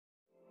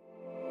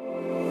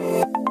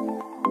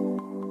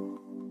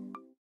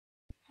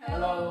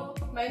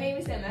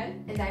Kemal.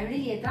 And I'm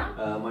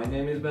Rieta. My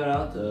name is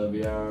Berat.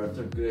 We are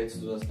third grade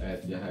students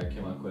at Yahya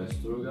Kemal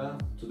Struga.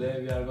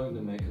 Today we are going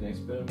to make an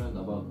experiment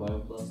about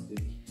bioplastic.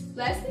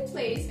 Plastic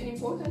plays an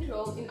important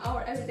role in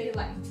our everyday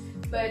life,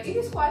 but it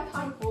is quite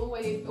harmful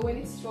when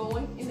it's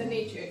thrown in the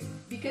nature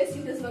because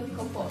it does not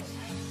decompose.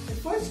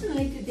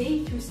 Unfortunately,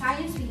 today through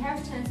science we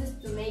have chances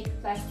to make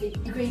plastic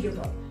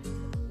degradable.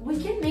 We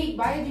can make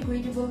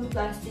biodegradable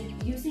plastic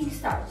using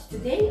starch.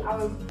 Today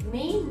our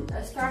main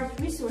starch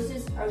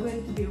resources are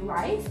going to be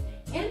rice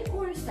and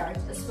cornstarch.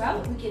 As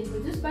well, we can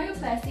produce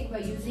bioplastic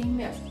by using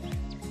milk.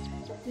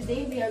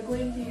 Today we are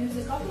going to use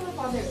a couple of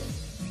other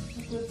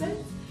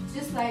equipment,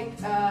 just like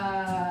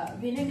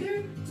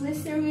vinegar,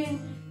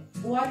 glycerin,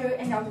 water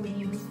and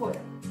aluminium foil.